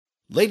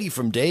Lady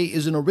from Day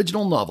is an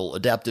original novel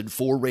adapted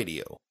for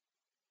radio.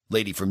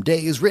 Lady from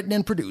Day is written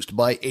and produced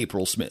by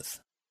April Smith.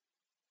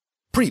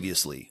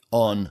 Previously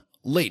on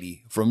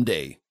Lady from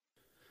Day.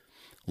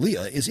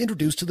 Leah is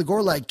introduced to the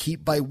Gorlag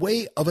Keep by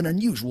way of an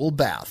unusual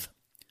bath.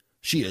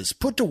 She is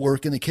put to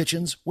work in the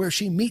kitchens where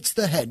she meets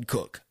the head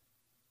cook.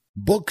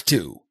 Book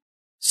 2.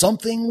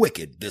 Something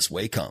Wicked This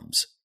Way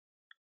Comes.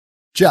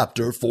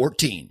 Chapter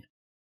 14.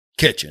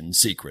 Kitchen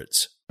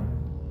Secrets.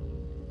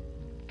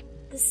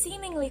 The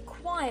seemingly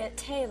quiet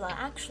Taylor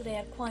actually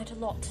had quite a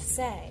lot to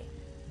say.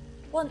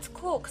 Once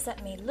Cork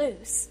set me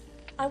loose,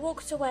 I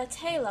walked to where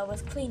Taylor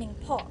was cleaning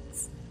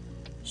pots.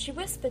 She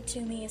whispered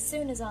to me as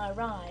soon as I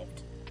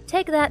arrived.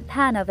 Take that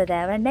pan over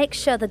there and make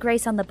sure the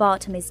grease on the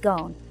bottom is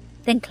gone.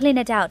 Then clean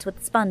it out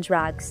with sponge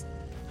rags.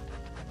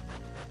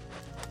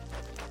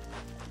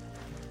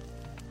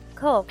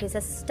 Cork is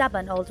a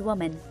stubborn old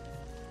woman.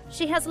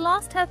 She has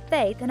lost her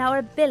faith in our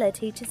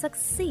ability to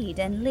succeed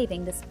in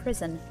leaving this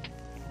prison.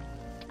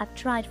 I've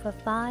tried for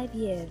 5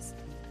 years,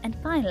 and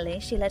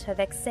finally she let her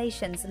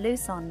vexations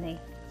loose on me.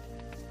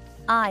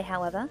 I,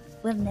 however,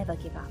 will never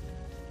give up.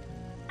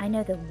 I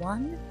know the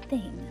one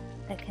thing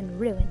that can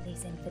ruin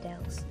these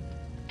infidels.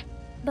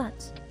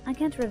 But I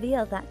can't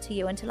reveal that to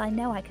you until I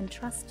know I can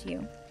trust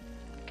you.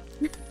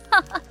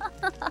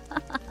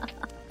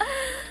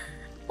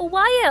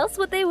 Why else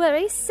would they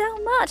worry so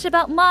much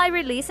about my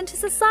release into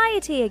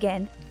society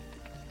again?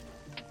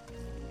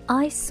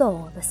 I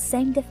saw the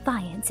same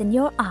defiance in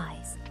your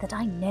eyes that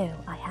I know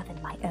I have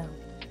in my own.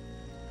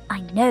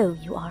 I know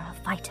you are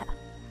a fighter,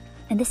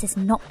 and this is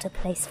not a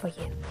place for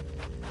you.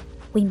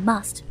 We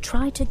must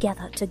try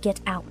together to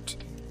get out.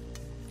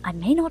 I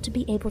may not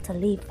be able to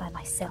leave by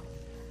myself,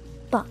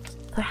 but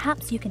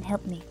perhaps you can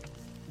help me.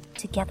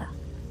 Together,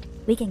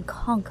 we can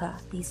conquer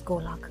these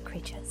Gorlag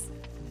creatures.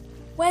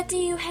 Where do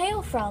you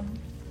hail from?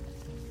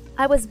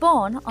 I was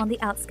born on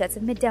the outskirts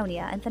of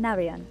Midonia and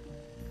Fenarion.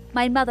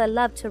 My mother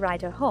loved to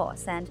ride her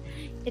horse, and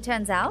it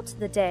turns out,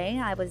 the day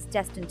I was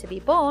destined to be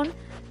born,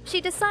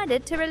 she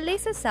decided to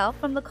release herself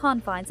from the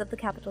confines of the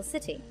capital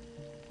city.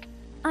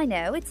 I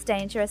know it's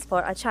dangerous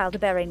for a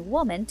childbearing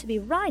woman to be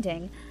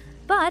riding,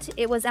 but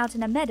it was out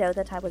in a meadow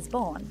that I was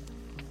born.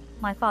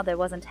 My father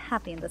wasn't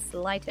happy in the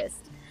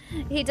slightest.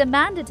 He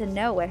demanded to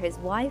know where his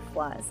wife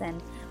was,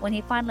 and when he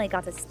finally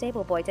got a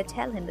stable boy to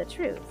tell him the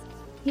truth,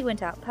 he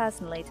went out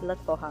personally to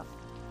look for her.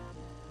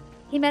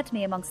 He met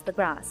me amongst the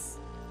grass.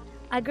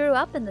 I grew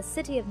up in the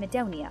city of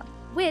Midonia,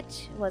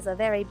 which was a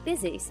very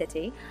busy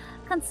city,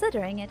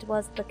 considering it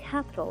was the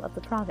capital of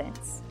the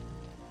province.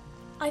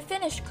 I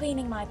finished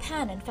cleaning my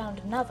pan and found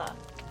another.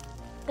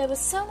 There was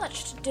so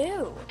much to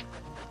do.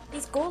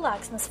 These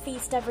Gorlags must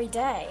feast every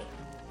day.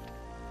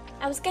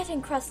 I was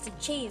getting crusted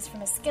cheese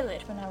from a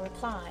skillet when I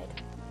replied.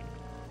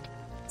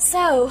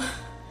 So,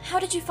 how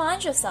did you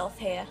find yourself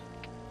here?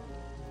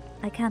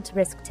 I can't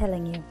risk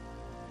telling you.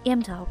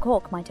 Imta or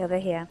Cork might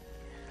overhear.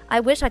 I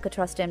wish I could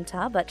trust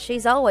Imta, but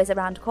she's always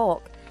around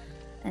Cork.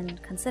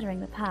 And considering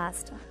the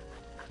past,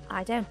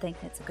 I don't think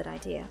it's a good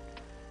idea.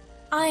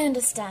 I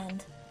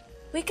understand.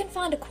 We can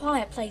find a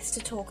quiet place to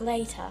talk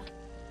later.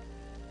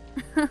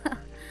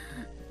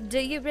 Do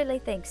you really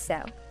think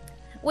so?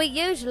 We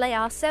usually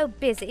are so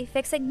busy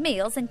fixing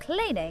meals and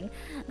cleaning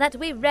that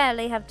we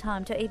rarely have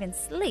time to even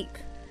sleep.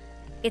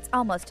 It's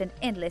almost an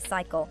endless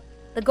cycle.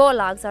 The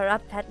Gorlags are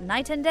up at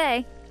night and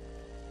day.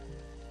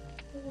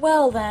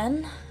 Well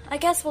then, I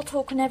guess we'll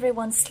talk when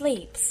everyone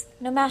sleeps,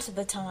 no matter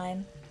the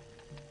time.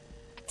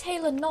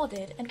 Taylor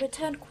nodded and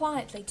returned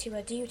quietly to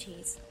her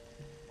duties.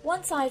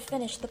 Once I had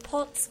finished the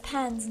pots,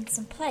 pans, and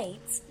some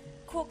plates,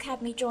 Cork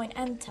had me join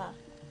Emta.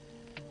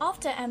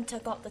 After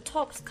Emta got the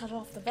tops cut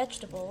off the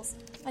vegetables,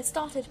 I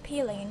started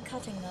peeling and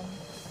cutting them.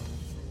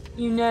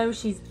 You know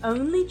she's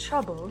only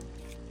trouble.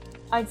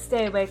 I'd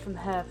stay away from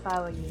her if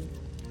I were you.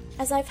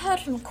 As I've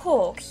heard from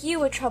Cork, you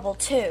were trouble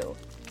too.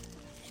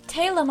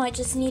 Taylor might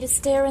just need a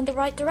steer in the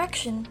right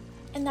direction,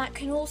 and that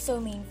can also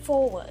mean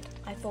forward,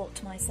 I thought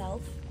to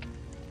myself.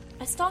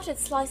 I started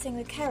slicing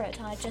the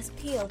carrot I had just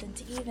peeled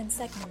into even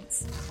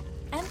segments.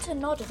 Emta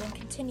nodded and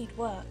continued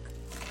work.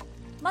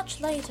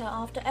 Much later,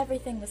 after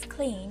everything was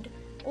cleaned,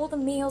 all the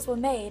meals were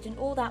made and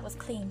all that was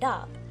cleaned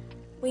up,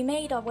 we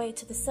made our way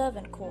to the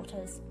servant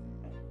quarters.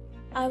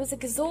 I was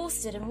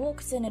exhausted and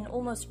walked in an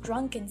almost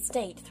drunken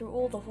state through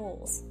all the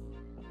halls.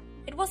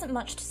 It wasn't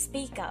much to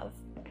speak of.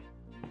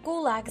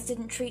 Gorlags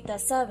didn't treat their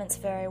servants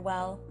very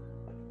well.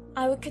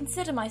 I would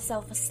consider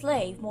myself a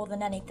slave more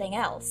than anything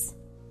else.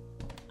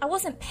 I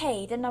wasn't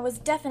paid, and I was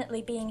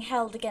definitely being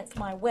held against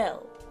my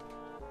will.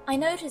 I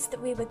noticed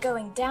that we were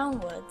going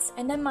downwards,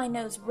 and then my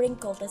nose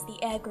wrinkled as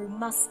the air grew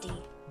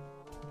musty.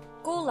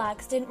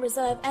 Gorlags didn't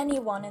reserve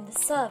anyone in the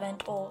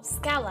servant or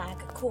scalag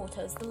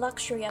quarters the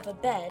luxury of a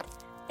bed,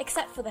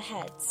 except for the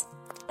heads,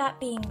 that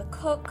being the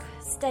cook,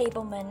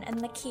 stableman, and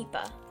the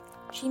keeper.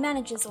 She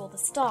manages all the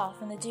staff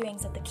and the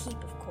doings of the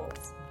keep, of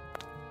course.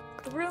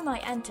 The room I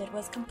entered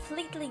was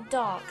completely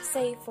dark,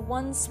 save for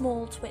one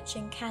small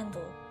twitching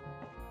candle.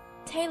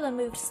 Taylor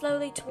moved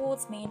slowly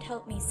towards me and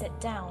helped me sit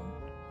down.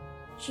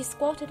 She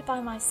squatted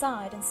by my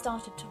side and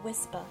started to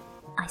whisper.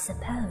 I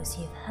suppose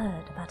you've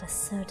heard about a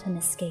certain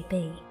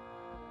escapee.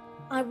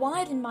 I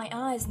widened my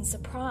eyes in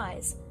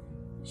surprise.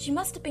 She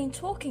must have been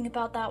talking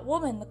about that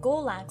woman the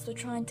Gorlags were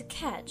trying to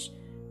catch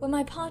when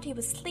my party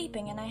was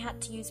sleeping and I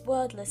had to use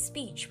wordless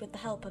speech with the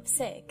help of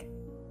Sig.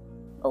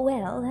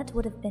 Well, that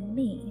would have been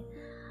me.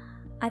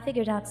 I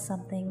figured out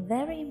something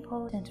very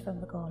important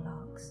from the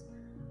Gorlogs.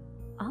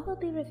 All will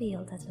be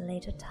revealed at a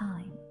later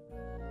time,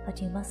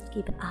 but you must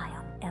keep an eye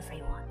on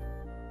everyone.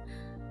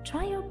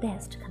 Try your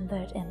best to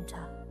convert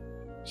Emta.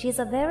 She is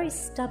a very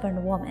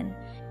stubborn woman,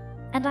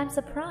 and I'm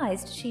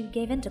surprised she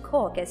gave in to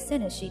Cork as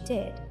soon as she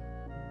did.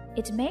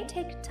 It may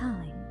take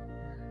time,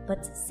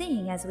 but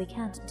seeing as we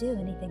can't do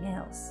anything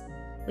else,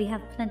 we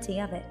have plenty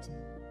of it.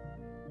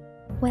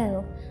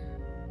 Well,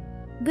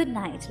 good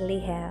night,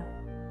 Liher.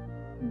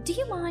 Do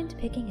you mind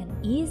picking an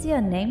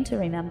easier name to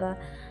remember?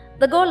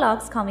 The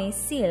Gorlogs call me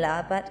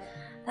Sila, but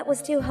that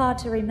was too hard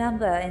to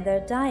remember in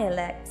their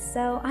dialect,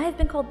 so I have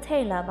been called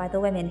Taylor by the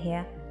women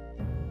here.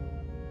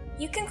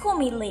 You can call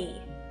me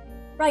Lee.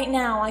 Right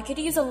now, I could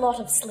use a lot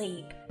of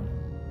sleep.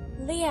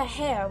 Leah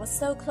Hare was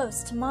so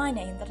close to my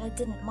name that I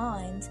didn't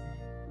mind,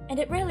 and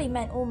it really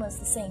meant almost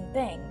the same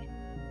thing.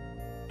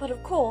 But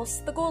of course,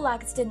 the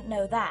Gorlags didn't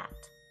know that.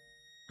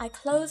 I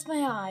closed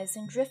my eyes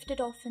and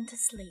drifted off into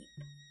sleep.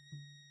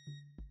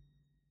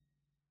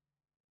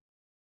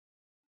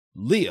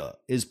 Leah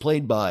is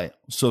played by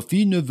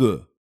Sophie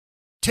Neveu.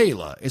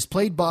 Taylor is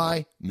played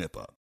by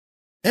Mippa.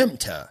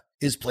 Emta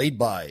is played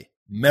by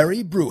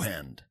Mary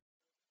Bruhand.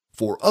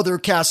 For other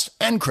casts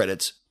and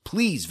credits,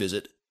 please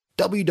visit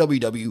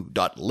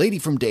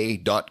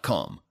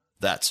www.ladyfromday.com.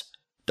 That's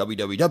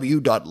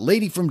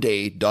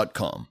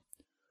www.ladyfromday.com.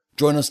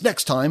 Join us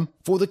next time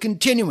for the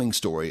continuing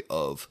story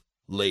of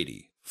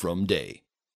Lady from Day.